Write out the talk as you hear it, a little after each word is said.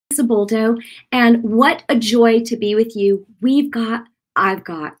Lisa Buldo, and what a joy to be with you. I've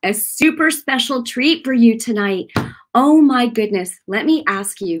got a super special treat for you tonight. Oh my goodness, let me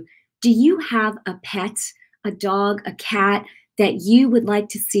ask you, do you have a pet, a dog, a cat that you would like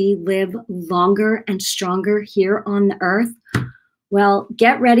to see live longer and stronger here on the earth? Well,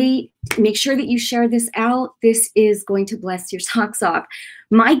 get ready. Make sure that you share this out. This is going to bless your socks off.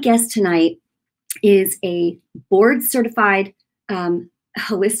 My guest tonight is a board-certified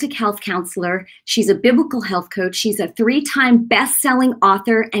holistic health counselor. She's a biblical health coach. She's a 3-time best-selling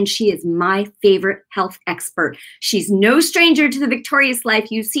author, and she is my favorite health expert. She's no stranger to the victorious life.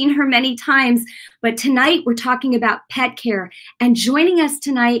 You've seen her many times, but tonight we're talking about pet care. And joining us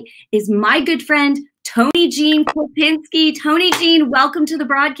tonight is my good friend, Tonijean Kulpinski. Tonijean, welcome to the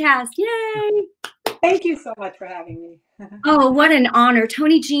broadcast. Yay! Thank you so much for having me. Oh, what an honor.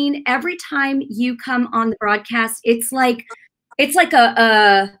 Tonijean, every time you come on the broadcast, it's like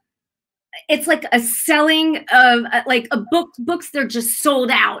a selling of like a book. Books, they're just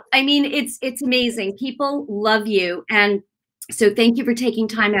sold out. I mean, it's amazing. People love you. And so thank you for taking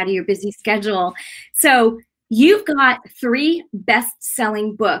time out of your busy schedule. So you've got 3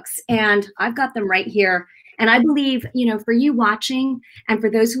 best-selling books, and I've got them right here. And I believe, for you watching and for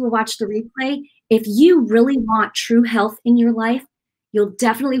those who will watch the replay, if you really want true health in your life, you'll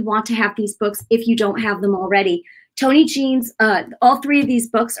definitely want to have these books if you don't have them already. Tonijean's, all 3 of these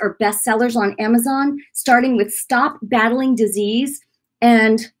books are bestsellers on Amazon, starting with Stop Battling Disease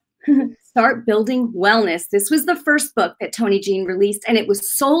and Start Building Wellness. This was the first book that Tonijean released, and it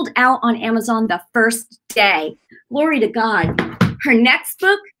was sold out on Amazon the first day. Glory to God. Her next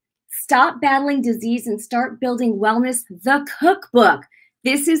book, Stop Battling Disease and Start Building Wellness, the cookbook.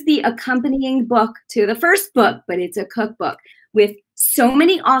 This is the accompanying book to the first book, but it's a cookbook with so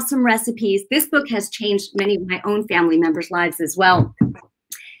many awesome recipes. This book has changed many of my own family members' lives as well.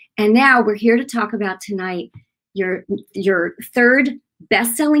 And now we're here to talk about tonight your 3rd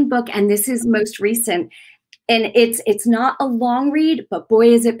best-selling book, and this is most recent. And it's not a long read, but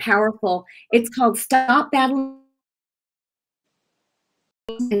boy, is it powerful. It's called Stop Battling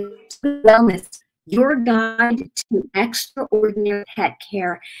Wellness, Your Guide to Extraordinary Pet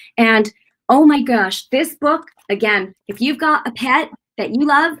Care. And oh my gosh, this book, again, if you've got a pet that you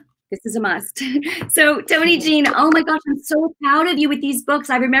love, this is a must. So Tonijean, oh my gosh, I'm so proud of you with these books.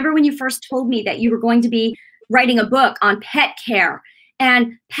 I remember when you first told me that you were going to be writing a book on pet care.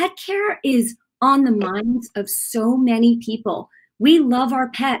 And pet care is on the minds of so many people. We love our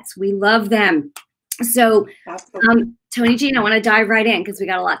pets. We love them. So Tonijean, I want to dive right in because we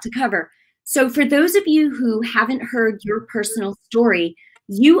got a lot to cover. So for those of you who haven't heard your personal story,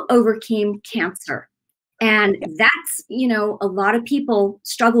 you overcame cancer. And that's, a lot of people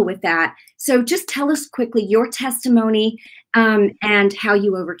struggle with that. So just tell us quickly your testimony and how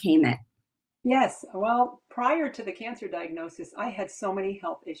you overcame it. Yes. Well, prior to the cancer diagnosis, I had so many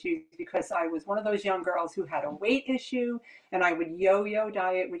health issues because I was one of those young girls who had a weight issue, and I would yo-yo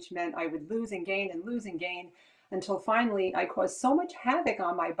diet, which meant I would lose and gain until finally I caused so much havoc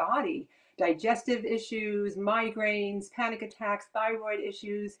on my body. Digestive issues, migraines, panic attacks, thyroid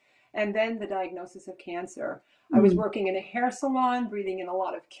issues, and then the diagnosis of cancer. I was working in a hair salon, breathing in a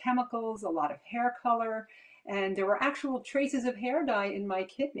lot of chemicals, a lot of hair color, and there were actual traces of hair dye in my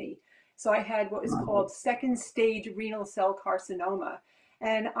kidney. So I had what is called 2nd stage renal cell carcinoma.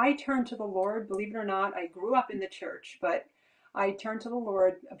 And I turned to the Lord. Believe it or not, I grew up in the church, but I turned to the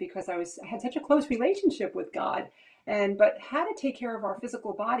Lord because I had such a close relationship with God. But how to take care of our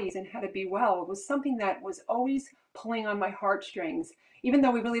physical bodies and how to be well was something that was always pulling on my heartstrings, even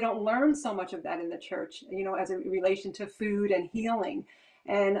though we really don't learn so much of that in the church, as a relation to food and healing.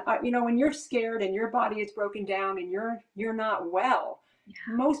 And, when you're scared and your body is broken down and you're not well,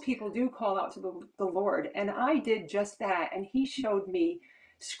 most people do call out to the Lord. And I did just that. And he showed me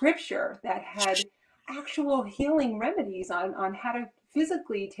scripture that had actual healing remedies on how to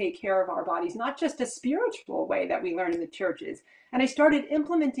physically take care of our bodies, not just a spiritual way that we learn in the churches. And I started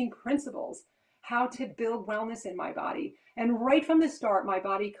implementing principles, how to build wellness in my body. And right from the start, my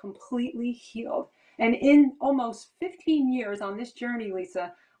body completely healed. And in almost 15 years on this journey,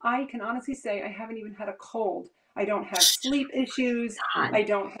 Lisa, I can honestly say I haven't even had a cold. I don't have sleep issues. I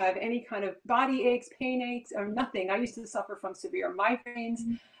don't have any kind of body aches, pain aches, or nothing. I used to suffer from severe migraines.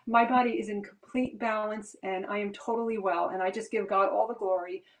 My body is in complete balance and I am totally well. And I just give God all the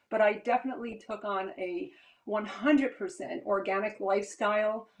glory. But I definitely took on a 100% organic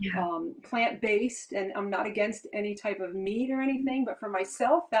lifestyle, plant-based, and I'm not against any type of meat or anything. But for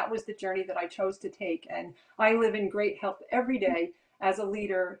myself, that was the journey that I chose to take. And I live in great health every day as a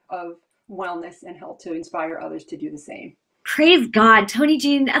leader of wellness and help to inspire others to do the same. Praise God.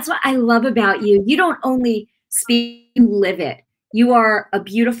 Tonijean, that's what I love about you. You don't only speak, you live it. You are a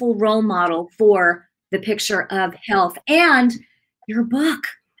beautiful role model for the picture of health. And your book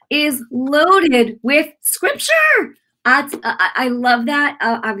is loaded with scripture. I love that.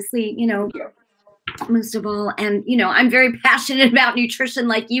 Obviously, most of all. And, I'm very passionate about nutrition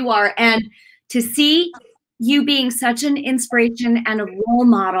like you are. And to see you being such an inspiration and a role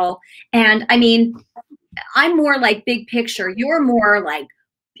model. And I mean, I'm more like big picture. You're more like,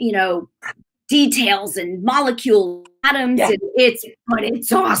 details and molecules, atoms, Yeah. and but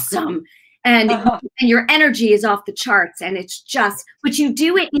it's awesome. And, and your energy is off the charts. And it's just, but you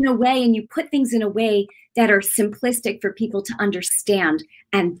do it in a way, and you put things in a way that are simplistic for people to understand.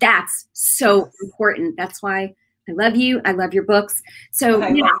 And that's so important. That's why I love you. I love your books. So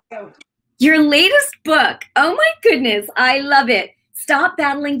your latest book, oh my goodness, I love it. Stop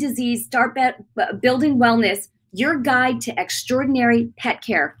Battling Disease, Start Building Wellness, Your Guide to Extraordinary Pet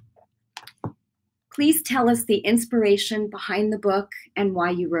Care. Please tell us the inspiration behind the book and why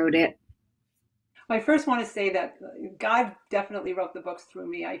you wrote it. I first want to say that God definitely wrote the books through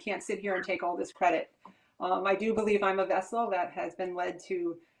me. I can't sit here and take all this credit. I do believe I'm a vessel that has been led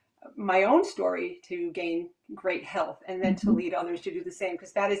to my own story to gain great health and then to lead others to do the same,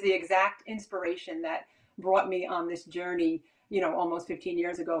 because that is the exact inspiration that brought me on this journey, almost 15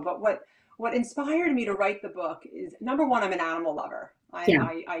 years ago. But what inspired me to write the book is, number one, I'm an animal lover.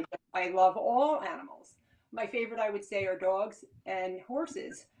 I love all animals. My favorite, I would say, are dogs and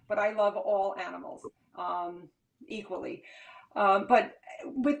horses, but I love all animals equally. But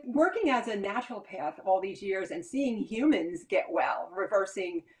with working as a naturopath all these years and seeing humans get well,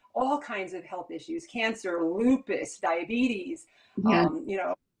 reversing all kinds of health issues, cancer, lupus, diabetes, Yeah.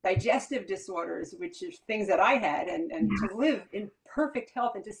 Digestive disorders, which is things that I had, and to live in perfect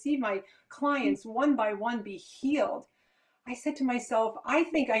health and to see my clients one by one be healed, I said to myself, I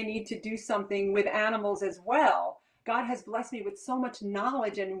think I need to do something with animals as well. God has blessed me with so much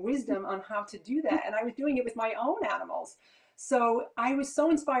knowledge and wisdom on how to do that. And I was doing it with my own animals. So I was so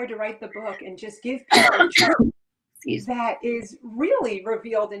inspired to write the book and just give people truth that is really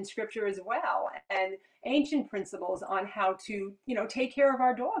revealed in scripture as well, and ancient principles on how to, take care of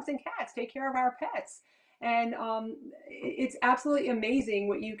our dogs and cats, take care of our pets. And it's absolutely amazing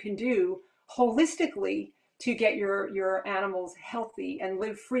what you can do holistically to get your animals healthy and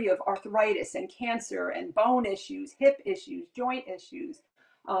live free of arthritis and cancer and bone issues, hip issues, joint issues.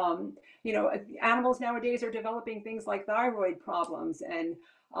 Animals nowadays are developing things like thyroid problems and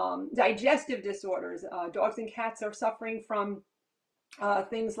digestive disorders. Dogs and cats are suffering from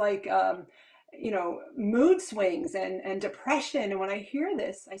things like, mood swings and depression. And when I hear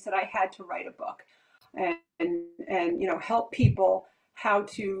this, I said I had to write a book and help people how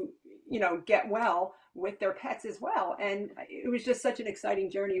to, get well with their pets as well. And it was just such an exciting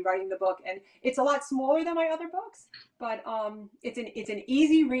journey writing the book. And it's a lot smaller than my other books, but it's an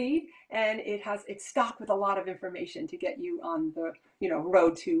easy read, and it's stocked with a lot of information to get you on the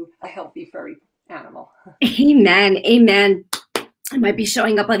road to a healthy furry animal. Amen. Amen. I might be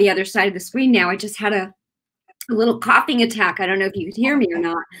showing up on the other side of the screen now. I just had a little coughing attack. I don't know if you could hear me or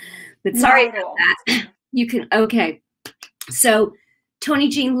not, but sorry about that. You can, okay. So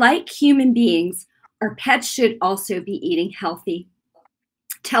Tonijean, like human beings, our pets should also be eating healthy.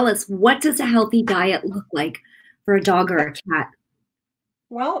 Tell us, what does a healthy diet look like for a dog or a cat?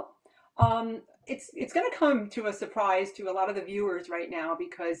 Well, it's going to come to a surprise to a lot of the viewers right now,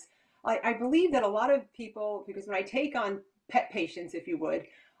 because I believe that a lot of people, because when I take on pet patients, if you would,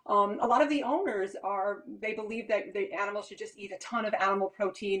 a lot of the owners they believe that the animals should just eat a ton of animal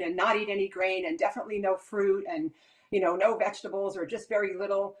protein and not eat any grain, and definitely no fruit, and no vegetables, or just very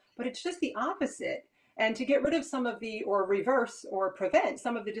little. But it's just the opposite. And to get rid of some of or reverse or prevent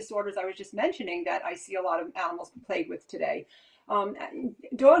some of the disorders I was just mentioning that I see a lot of animals plagued with today, um,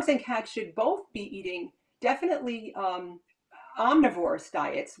 dogs and cats should both be eating definitely omnivorous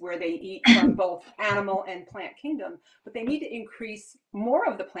diets where they eat from both animal and plant kingdom, but they need to increase more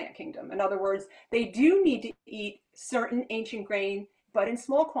of the plant kingdom. In other words, they do need to eat certain ancient grain, but in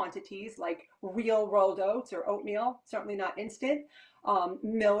small quantities, like real rolled oats or oatmeal, certainly not instant,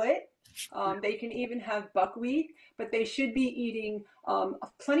 millet. They can even have buckwheat, but they should be eating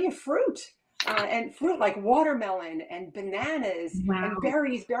plenty of fruit. And fruit like watermelon and bananas and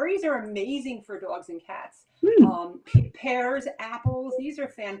berries. Berries are amazing for dogs and cats. Pears, apples, these are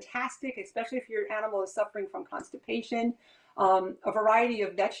fantastic, especially if your animal is suffering from constipation. A variety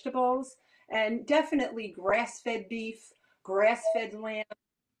of vegetables, and definitely grass-fed beef, grass-fed lamb,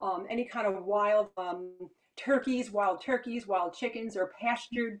 any kind of wild wild turkeys, wild chickens, or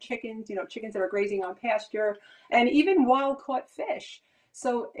pastured chickens, chickens that are grazing on pasture, and even wild caught fish.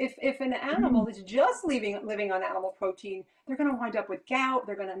 So if an animal is just living on animal protein, they're going to wind up with gout.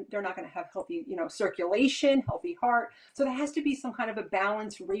 They're not going to have healthy, circulation, healthy heart. So there has to be some kind of a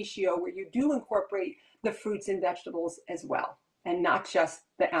balanced ratio where you do incorporate the fruits and vegetables as well, and not just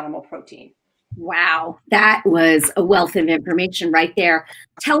the animal protein. Wow, that was a wealth of information right there.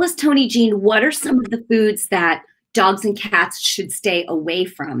 Tell us, Tonijean, what are some of the foods that dogs and cats should stay away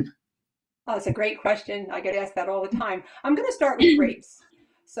from? Oh, it's a great question. I get asked that all the time. I'm going to start with grapes.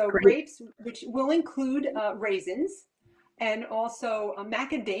 So Great. grapes, which will include raisins, and also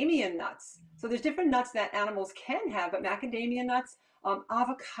macadamia nuts. So there's different nuts that animals can have, but macadamia nuts,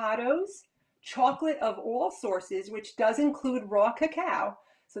 avocados, chocolate of all sources, which does include raw cacao.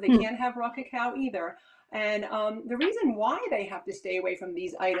 So they can't have raw cacao either. And the reason why they have to stay away from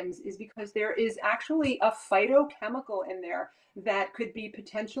these items is because there is actually a phytochemical in there that could be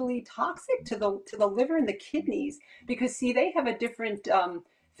potentially toxic to the liver and the kidneys. Because see, they have a different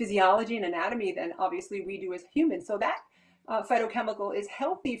physiology and anatomy than obviously we do as humans. So that phytochemical is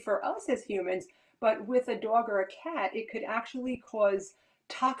healthy for us as humans, but with a dog or a cat, it could actually cause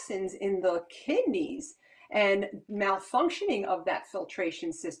toxins in the kidneys and malfunctioning of that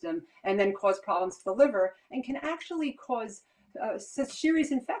filtration system, and then cause problems to the liver, and can actually cause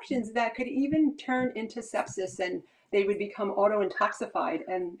serious infections that could even turn into sepsis, and they would become auto-intoxified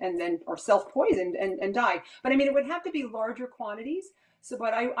and then or self-poisoned and die. But I mean, it would have to be larger quantities. So,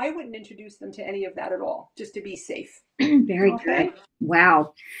 but I wouldn't introduce them to any of that at all, just to be safe. Very Okay. good.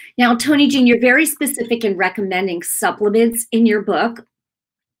 Wow. Now, Tonijean, you're very specific in recommending supplements in your book.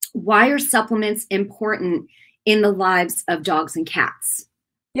 Why are supplements important in the lives of dogs and cats?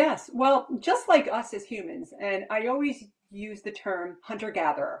 Yes, well, just like us as humans, and I always use the term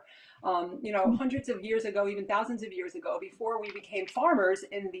hunter-gatherer. Hundreds of years ago, even thousands of years ago, before we became farmers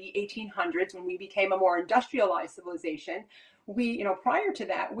in the 1800s, when we became a more industrialized civilization, prior to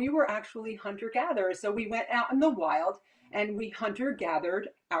that, we were actually hunter-gatherers. So we went out in the wild and we hunter-gathered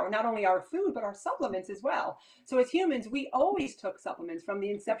not only our food, but our supplements as well. So as humans, we always took supplements from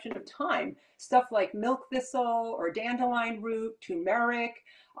the inception of time, stuff like milk thistle or dandelion root, turmeric,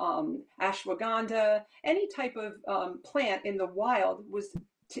 ashwagandha, any type of plant in the wild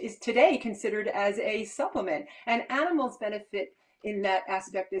is today considered as a supplement. And animals benefit in that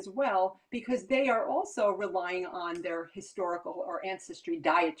aspect as well, because they are also relying on their historical or ancestry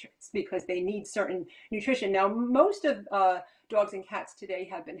dietaries, because they need certain nutrition. Now, most of dogs and cats today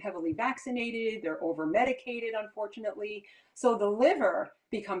have been heavily vaccinated. They're over medicated, unfortunately. So the liver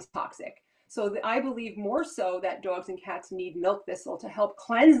becomes toxic. So I believe more so that dogs and cats need milk thistle to help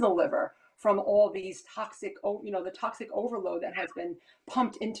cleanse the liver from all these toxic, the toxic overload that has been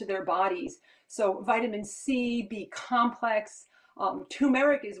pumped into their bodies. So vitamin C, B complex,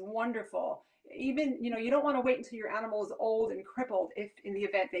 turmeric is wonderful. Even, you don't want to wait until your animal is old and crippled if in the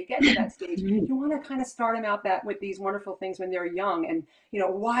event they get to that stage. You want to kind of start them out with these wonderful things when they're young, and,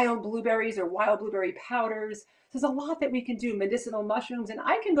 wild blueberries or wild blueberry powders. There's a lot that we can do, medicinal mushrooms, and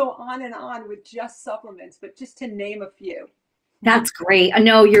I can go on and on with just supplements, but just to name a few. That's great. I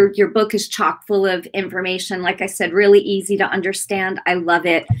know your book is chock full of information. Like I said, really easy to understand. I love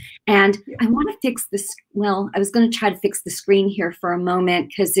it. And I want to fix this. Well, I was going to try to fix the screen here for a moment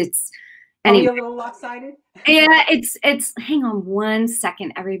because it's anyway. A little lopsided? Yeah, it's hang on one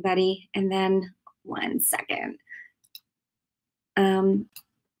second, everybody. And then 1 second.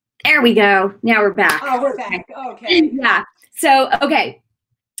 There we go. Now we're back. Oh, we're back. Okay. Yeah.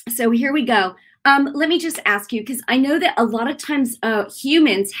 So here we go. Let me just ask you, because I know that a lot of times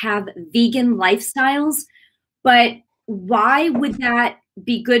humans have vegan lifestyles, but why would that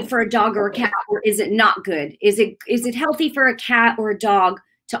be good for a dog or a cat, or is it not good? Is it healthy for a cat or a dog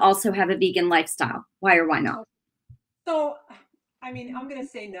to also have a vegan lifestyle? Why or why not? So, I mean, I'm going to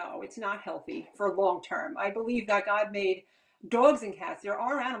say no, it's not healthy for long term. I believe that God made dogs and cats. There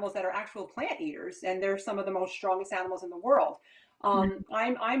are animals that are actual plant eaters, and they're some of the most strongest animals in the world.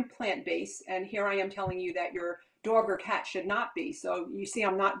 I'm plant-based, and here I am telling you that your dog or cat should not be. So you see,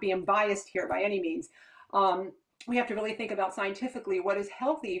 I'm not being biased here by any means. We have to really think about scientifically what is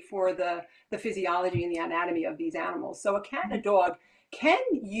healthy for the physiology and the anatomy of these animals. So a cat and a dog can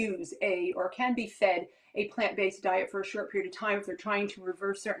can be fed a plant-based diet for a short period of time if they're trying to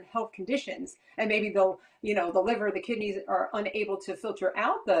reverse certain health conditions, and maybe the liver, the kidneys are unable to filter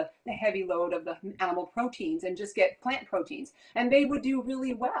out the heavy load of the animal proteins and just get plant proteins, and they would do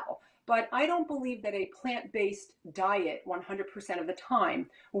really well. But I don't believe that a plant-based diet 100% of the time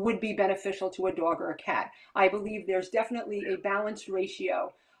would be beneficial to a dog or a cat. I believe there's definitely a balanced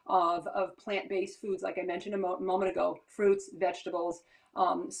ratio of plant-based foods, like I mentioned a moment ago, fruits, vegetables,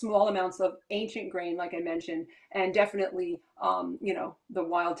 small amounts of ancient grain, like I mentioned, and definitely, the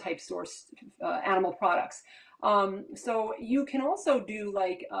wild type source animal products. So you can also do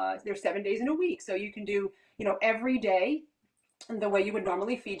like, there's 7 days in a week. So you can do, every day the way you would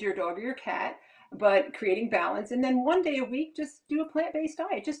normally feed your dog or your cat, but creating balance. And then 1 day a week, just do a plant-based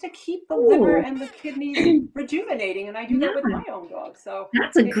diet just to keep the liver Oh, and the kidneys rejuvenating. And I do that with yeah, my own dog. So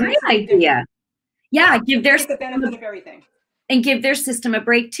that's a it great makes a big difference. idea. Yeah, Yeah. give You their get the benefit of everything. and give their system a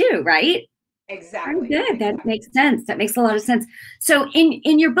break too, right? Very Exactly. good. That Exactly. makes sense. That makes a lot of sense. So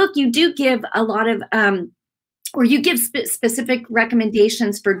in your book, you do give a lot of or you give specific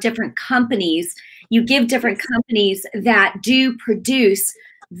recommendations for different companies. You give different Yes. companies that do produce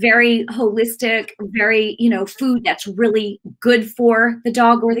very holistic, very, food that's really good for the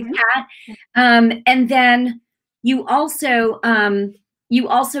dog or the Mm-hmm. cat. And then you also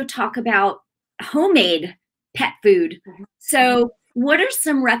talk about homemade pet food. Mm-hmm. So what are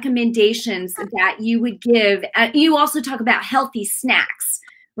some recommendations that you would give? You also talk about healthy snacks,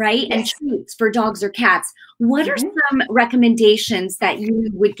 right? And Yes. treats for dogs or cats. What are Mm-hmm. some recommendations that you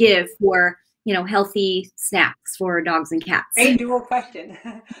would give for, healthy snacks for dogs and cats? Great dual question.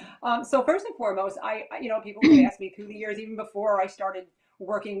 So first and foremost, people have asked me through the years, even before I started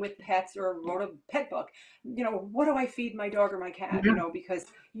working with pets or wrote a pet book, what do I feed my dog or my cat? Yeah. Because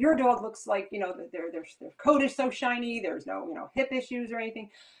your dog looks like, their coat is so shiny, there's no, hip issues or anything.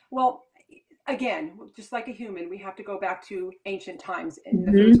 Well, again, just like a human, we have to go back to ancient times in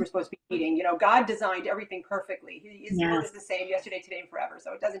the foods Mhm. we're supposed to be eating. God designed everything perfectly. His word is Yes. the same yesterday, today, and forever.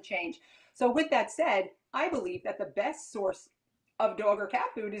 So it doesn't change. So with that said, I believe that the best source of dog or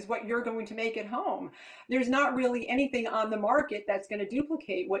cat food is what you're going to make at home. There's not really anything on the market that's going to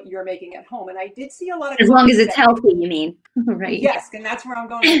duplicate what you're making at home. And I did see a lot of As long as companies it's that, healthy, you mean? Right. yes, and that's where I'm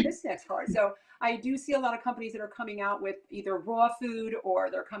going with this next part. So I do see a lot of companies that are coming out with either raw food, or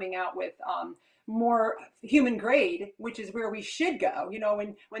they're coming out with more human grade, which is where we should go.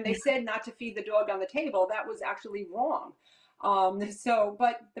 When they said not to feed the dog on the table, that was actually wrong.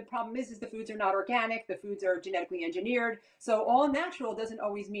 But the problem is the foods are not organic. The foods are genetically engineered. So all natural doesn't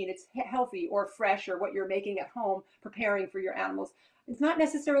always mean it's healthy or fresh, or what you're making at home, preparing for your animals. It's not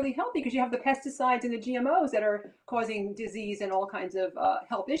necessarily healthy because you have the pesticides and the GMOs that are causing disease and all kinds of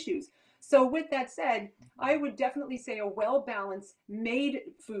health issues. So with that said, I would definitely say a well-balanced made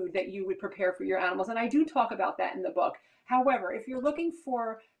food that you would prepare for your animals. And I do talk about that in the book. However, if you're looking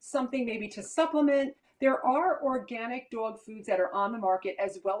for something maybe to supplement, there are organic dog foods that are on the market,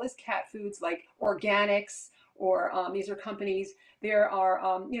 as well as cat foods like Organics, or these are companies. There are,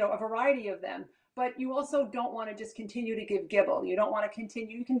 a variety of them. But you also don't want to just continue to give gibble. You don't want to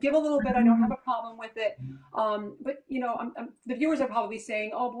continue. You can give a little bit. I don't have a problem with it. But the viewers are probably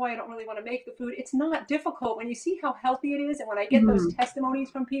saying, "Oh boy, I don't really want to make the food." It's not difficult when you see how healthy it is, and when I get those Mm. testimonies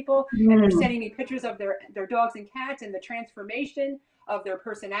from people, and they're Mm. sending me pictures of their dogs and cats and the transformation of their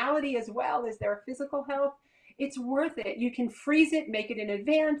personality as well as their physical health. It's worth it. You can freeze it, make it in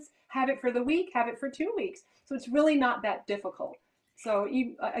advance, have it for the week, have it for 2 weeks. So it's really not that difficult. So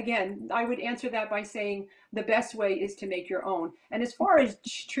again, I would answer that by saying the best way is to make your own. And as far as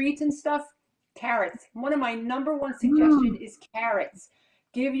treats and stuff, carrots. One of my number one suggestion Mm. is carrots.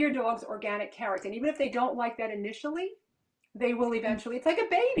 Give your dogs organic carrots. And even if they don't like that initially, they will eventually. It's like a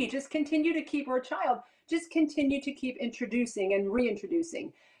baby. Just continue to keep, or a child, just continue to keep introducing and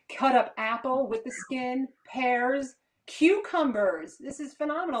reintroducing. Cut up apple with the skin, pears, cucumbers. This is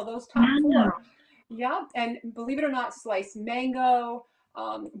phenomenal. Those top Wow. four. Yeah, and believe it or not, sliced mango,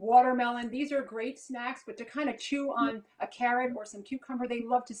 watermelon. These are great snacks, but to kind of chew on a carrot or some cucumber, they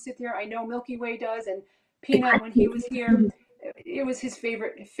love to sit there. I know Milky Way does, and The Peanut, when he was here, cookies. it was his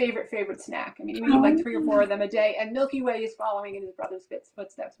favorite snack. I mean, he would eat like Oh. 3 or 4 of them a day, and Milky Way is following in his brother's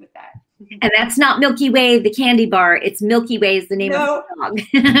footsteps with that. And that's not Milky Way, the candy bar. It's Milky Way is the name of No, the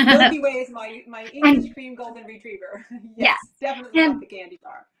dog. Milky Way is my English And cream golden retriever. yeah, Yes, definitely not and the candy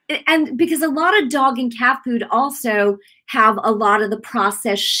bar. because a lot of dog and cat food also have a lot of the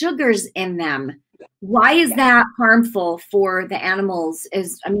processed sugars in them. Why is Yes. that harmful for the animals?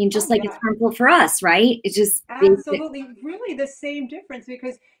 Just Oh like it's yeah. harmful for us, right? It's just basic. Absolutely, really the same difference,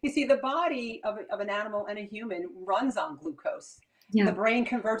 because you see the body of an animal and a human runs on glucose. The Yeah. brain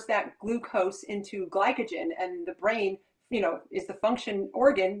converts that glucose into glycogen, and the brain, is the function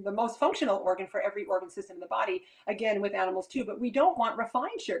organ, the most functional organ for every organ system in the body, again with animals too. But we don't want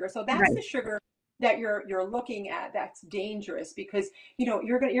refined sugar. So that's Right. the sugar that you're looking at that's dangerous, because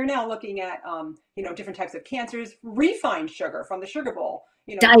you're now looking at different types of cancers, refined sugar from the sugar bowl,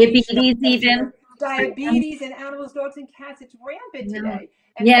 wheat, Diabetes sugar, even. diabetes in animals, dogs, and cats. It's rampant Yeah. today.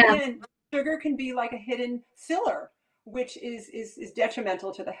 And Yeah. again, sugar can be like a hidden filler, which is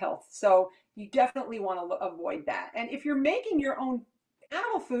detrimental to the health. So you definitely want to avoid that. And if you're making your own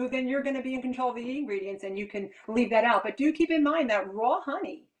animal food, then you're going to be in control of the ingredients and you can leave that out. But do keep in mind that raw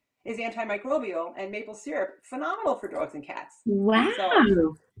honey is antimicrobial, and maple syrup phenomenal for dogs and cats. Wow.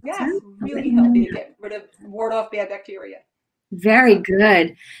 So yes, Sounds really good. healthy to get rid of, ward off bad bacteria. Very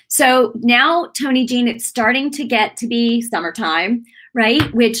good. So now, Tonijean, it's starting to get to be summertime, right?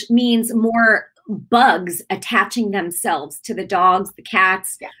 Which means more bugs attaching themselves to the dogs, the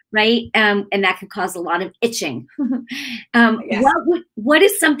cats, Yeah. right? And that can cause a lot of itching. Yes. What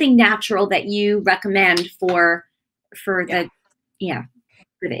is something natural that you recommend for the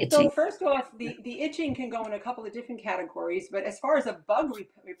for the So itching? first off, the itching can go in a couple of different categories, but as far as a bug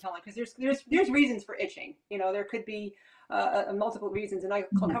repellent, because there's reasons for itching. You know, there could be multiple reasons, and I'll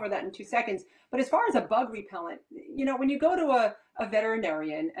cover that in 2 seconds. But as far as a bug repellent, you know, when you go to a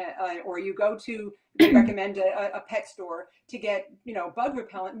veterinarian or you go to, they recommend a pet store to get, you know, bug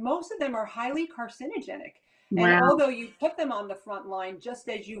repellent, most of them are highly carcinogenic. And Wow. although you put them on the front line, just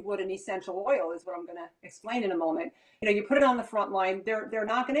as you would an essential oil, is what I'm going to explain in a moment. You know, you put it on the front line. They're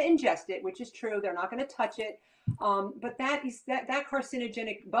not going to ingest it, which is true. They're not going to touch it. But that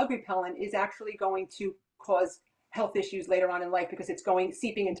carcinogenic bug repellent is actually going to cause health issues later on in life because it's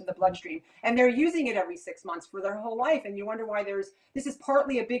seeping into the bloodstream, and they're using it every 6 months for their whole life. And you wonder why this is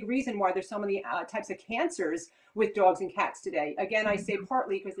partly a big reason why there's so many types of cancers with dogs and cats today. Again, I say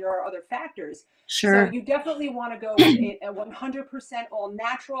partly because there are other factors. Sure. So you definitely want to go with a 100% all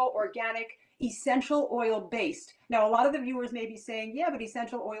natural, organic, essential oil based. Now, a lot of the viewers may be saying, yeah, but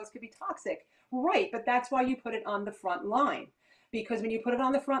essential oils could be toxic. Right, but that's why you put it on the front line. Because when you put it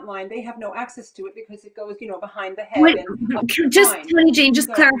on the front line, they have no access to it because it goes, you know, behind the head. Just, Tonijean,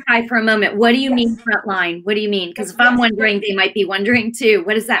 just clarify for a moment. What do you mean front line? What do you mean? Because if I'm wondering, they might be wondering too.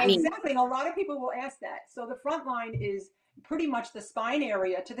 What does that mean? Exactly. And a lot of people will ask that. So the front line is pretty much the spine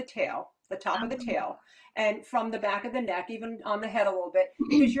area to the tail, the top of the tail, and from the back of the neck, even on the head a little bit,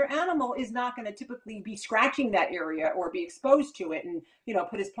 because your animal is not going to typically be scratching that area or be exposed to it and, you know,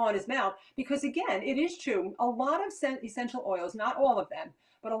 put his paw in his mouth. Because again, it is true. A lot of essential oils, not all of them,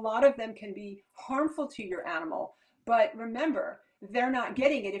 but a lot of them can be harmful to your animal. But remember, they're not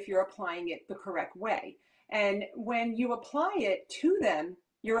getting it if you're applying it the correct way. And when you apply it to them,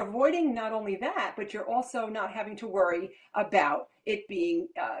 you're avoiding not only that, but you're also not having to worry about it being,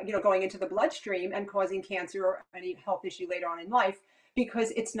 you know, going into the bloodstream and causing cancer or any health issue later on in life,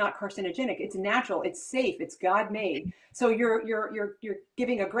 because it's not carcinogenic. It's natural. It's safe. It's God made. So you're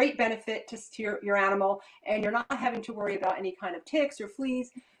giving a great benefit to your animal, and you're not having to worry about any kind of ticks or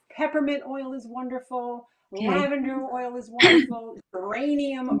fleas. Peppermint oil is wonderful. Okay. Lavender oil is wonderful.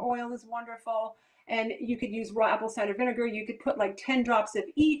 Geranium oil is wonderful. And you could use raw apple cider vinegar. You could put like 10 drops of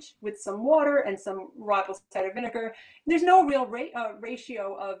each with some water and some raw apple cider vinegar. There's no real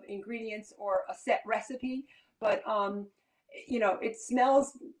ratio of ingredients or a set recipe, but you know, it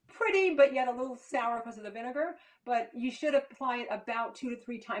smells pretty, but yet a little sour because of the vinegar. But you should apply it about 2 to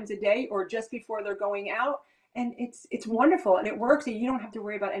 3 times a day or just before they're going out. And it's wonderful, and it works, and you don't have to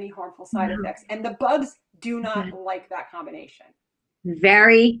worry about any harmful side effects. And the bugs do not like that combination.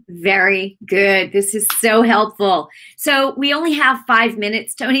 Very, very good. This is so helpful. So we only have 5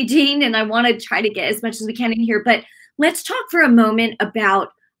 minutes, Tonijean, and I want to try to get as much as we can in here, but let's talk for a moment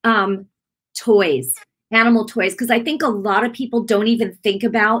about toys, animal toys, because I think a lot of people don't even think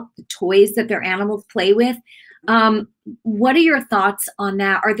about the toys that their animals play with. What are your thoughts on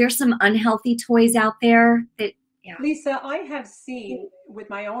that? Are there some unhealthy toys out there that, yeah. Lisa, I have seen with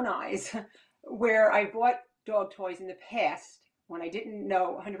my own eyes where I bought dog toys in the past when I didn't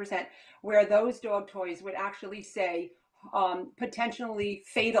know 100%, where those dog toys would actually say potentially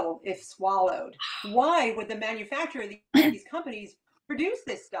fatal if swallowed. Why would the manufacturer of these companies produce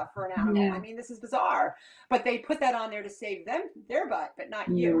this stuff for an animal? Yeah. I mean, this is bizarre, but they put that on there to save them, their butt, but not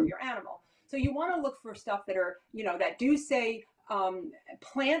you or your animal. So you want to look for stuff that are, you know, that do say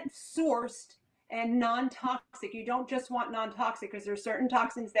plant sourced and non-toxic. You don't just want non-toxic, because there's certain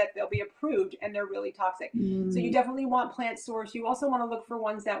toxins that they'll be approved and they're really toxic. So you definitely want plant source. You also want to look for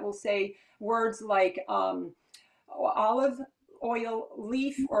ones that will say words like olive oil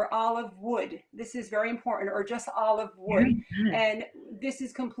leaf or olive wood. This is very important, or just olive wood. And this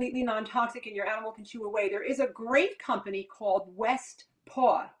is completely non-toxic and your animal can chew away. There is a great company called West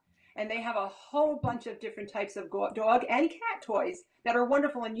Paw, and they have a whole bunch of different types of dog and cat toys that are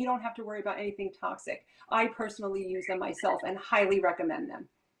wonderful, and you don't have to worry about anything toxic. I personally use them myself and highly recommend them.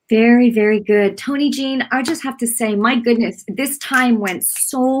 Very, very good. Tonijean, I just have to say, my goodness, this time went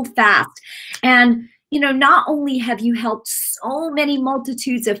so fast. And, you know, not only have you helped so many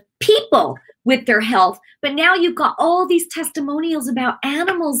multitudes of people with their health, but now you've got all these testimonials about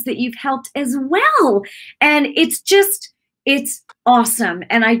animals that you've helped as well. And it's just, it's awesome.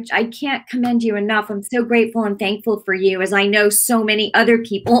 And I can't commend you enough. I'm so grateful and thankful for you, as I know so many other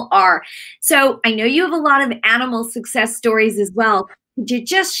people are. So I know you have a lot of animal success stories as well. Could you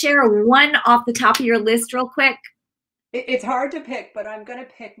just share one off the top of your list real quick? It's hard to pick, but I'm going to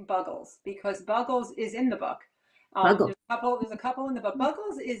pick Buggles because Buggles is in the book. Buggles. There's a couple in the book.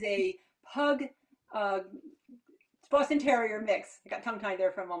 Buggles is a pug, Boston Terrier mix. I got tongue-tied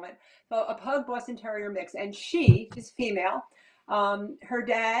there for a moment. So a pug Boston Terrier mix, and she's female. Her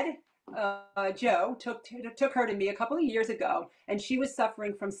dad, Joe, took her to me a couple of years ago, and she was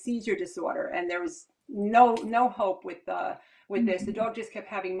suffering from seizure disorder, and there was no hope with this. The dog just kept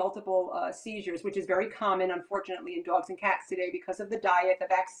having multiple seizures, which is very common, unfortunately, in dogs and cats today because of the diet, the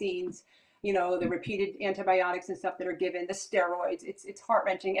vaccines, you know, the repeated antibiotics and stuff that are given, the steroids. It's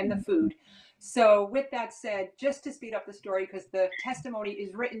heart-wrenching, and the food. So with that said, just to speed up the story, because the testimony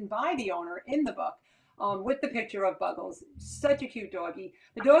is written by the owner in the book, with the picture of Buggles, such a cute doggy.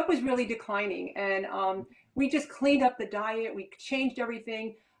 The dog was really declining, and we just cleaned up the diet. We changed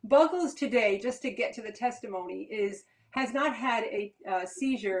everything. Buggles today, just to get to the testimony, has not had a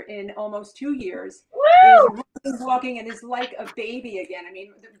seizure in almost 2 years. Is walking and is like a baby again. I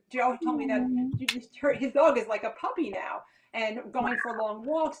mean, Joe told me that his dog is like a puppy now, and going for long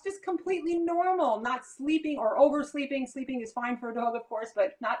walks, just completely normal, not sleeping or oversleeping. Sleeping is fine for a dog, of course,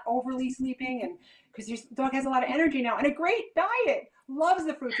 but not overly sleeping, and because your dog has a lot of energy now, and a great diet, loves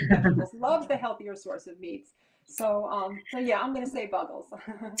the fruits and vegetables, loves the healthier source of meats. So yeah, I'm going to say Buggles.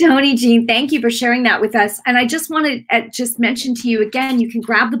 Tonijean, thank you for sharing that with us. And I just want to just mention to you again, you can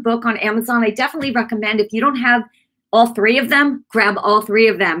grab the book on Amazon. I definitely recommend, if you don't have all three of them, grab all three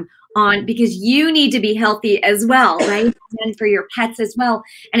of them because you need to be healthy as well, right? And for your pets as well.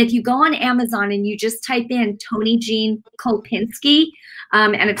 And if you go on Amazon and you just type in Tonijean Kulpinski,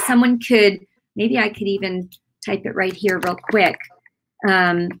 and if someone could, maybe I could even type it right here real quick.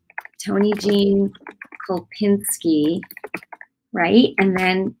 Tonijean Kulpinski, right? And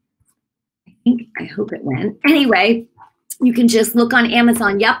then I hope it went. Anyway, you can just look on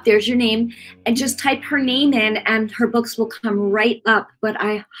Amazon. Yep, there's your name. And just type her name in and her books will come right up. But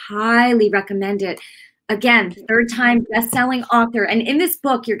I highly recommend it. Again, third-time best-selling author. And in this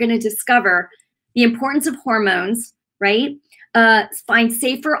book, you're going to discover the importance of hormones, right? Find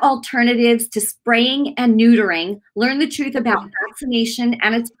safer alternatives to spraying and neutering. Learn the truth about vaccination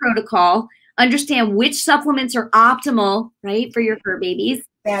and its protocol. Understand which supplements are optimal, right, for your fur babies.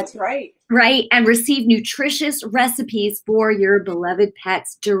 That's right. Right, and receive nutritious recipes for your beloved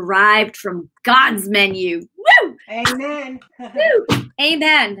pets derived from God's menu. Woo! Amen. Woo!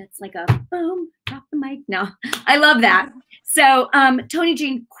 Amen. That's like a boom, drop the mic. No, I love that. So,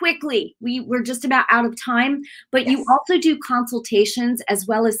 Tonijean, quickly, we're just about out of time, but you also do consultations as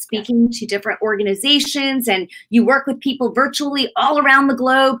well as speaking to different organizations, and you work with people virtually all around the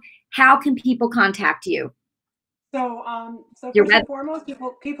globe. How can people contact you? So first and foremost,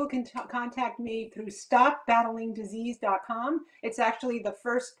 people can contact me through stopbattlingdisease.com. It's actually the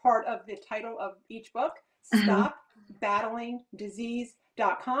first part of the title of each book,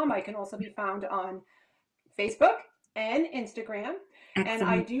 stopbattlingdisease.com. I can also be found on Facebook and Instagram. Excellent. And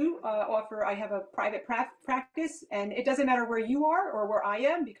I do I have a private practice, and it doesn't matter where you are or where I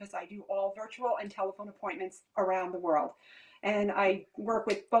am because I do all virtual and telephone appointments around the world. And I work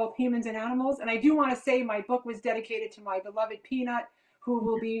with both humans and animals. And I do want to say my book was dedicated to my beloved Peanut, who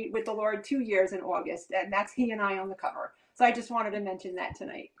will be with the Lord 2 years in August. And that's he and I on the cover. So I just wanted to mention that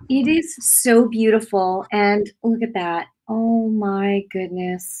tonight. It is so beautiful. And look at that. Oh, my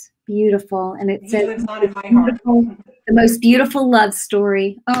goodness. Beautiful. And it says, lives on in my heart. The most beautiful love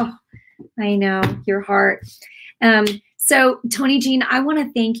story. Oh, I know. Your heart. So, Tonijean, I want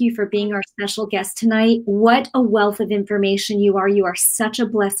to thank you for being our special guest tonight. What a wealth of information you are. You are such a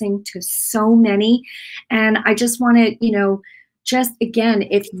blessing to so many. And I just want to, just again,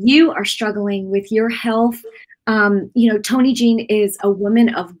 if you are struggling with your health, Tonijean is a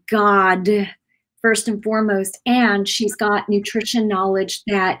woman of God, first and foremost, and she's got nutrition knowledge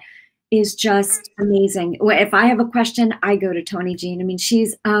that is just amazing. If I have a question, I go to Tonijean. I mean,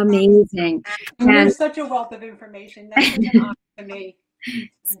 she's amazing. And you're such a wealth of information. That's such an honor to me.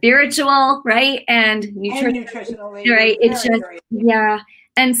 Spiritual, right? And nutritional, right? it's just, yeah.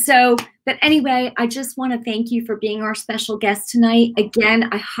 And so, but anyway, I just want to thank you for being our special guest tonight. Again,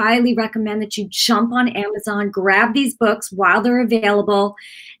 I highly recommend that you jump on Amazon, grab these books while they're available,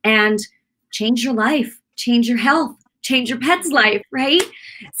 and change your life, change your health, change your pet's life, right?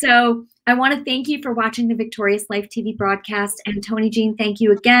 So I want to thank you for watching the Victorious Life TV broadcast. And Tonijean, thank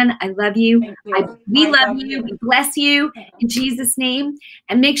you again. I love you. We love you. We bless you in Jesus' name.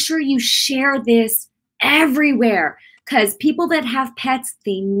 And make sure you share this everywhere, because people that have pets,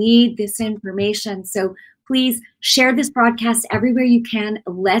 they need this information. So please share this broadcast everywhere you can.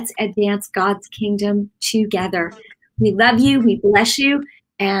 Let's advance God's kingdom together. We love you. We bless you.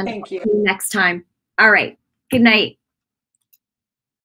 And Thank you. see you next time. All right. Good night.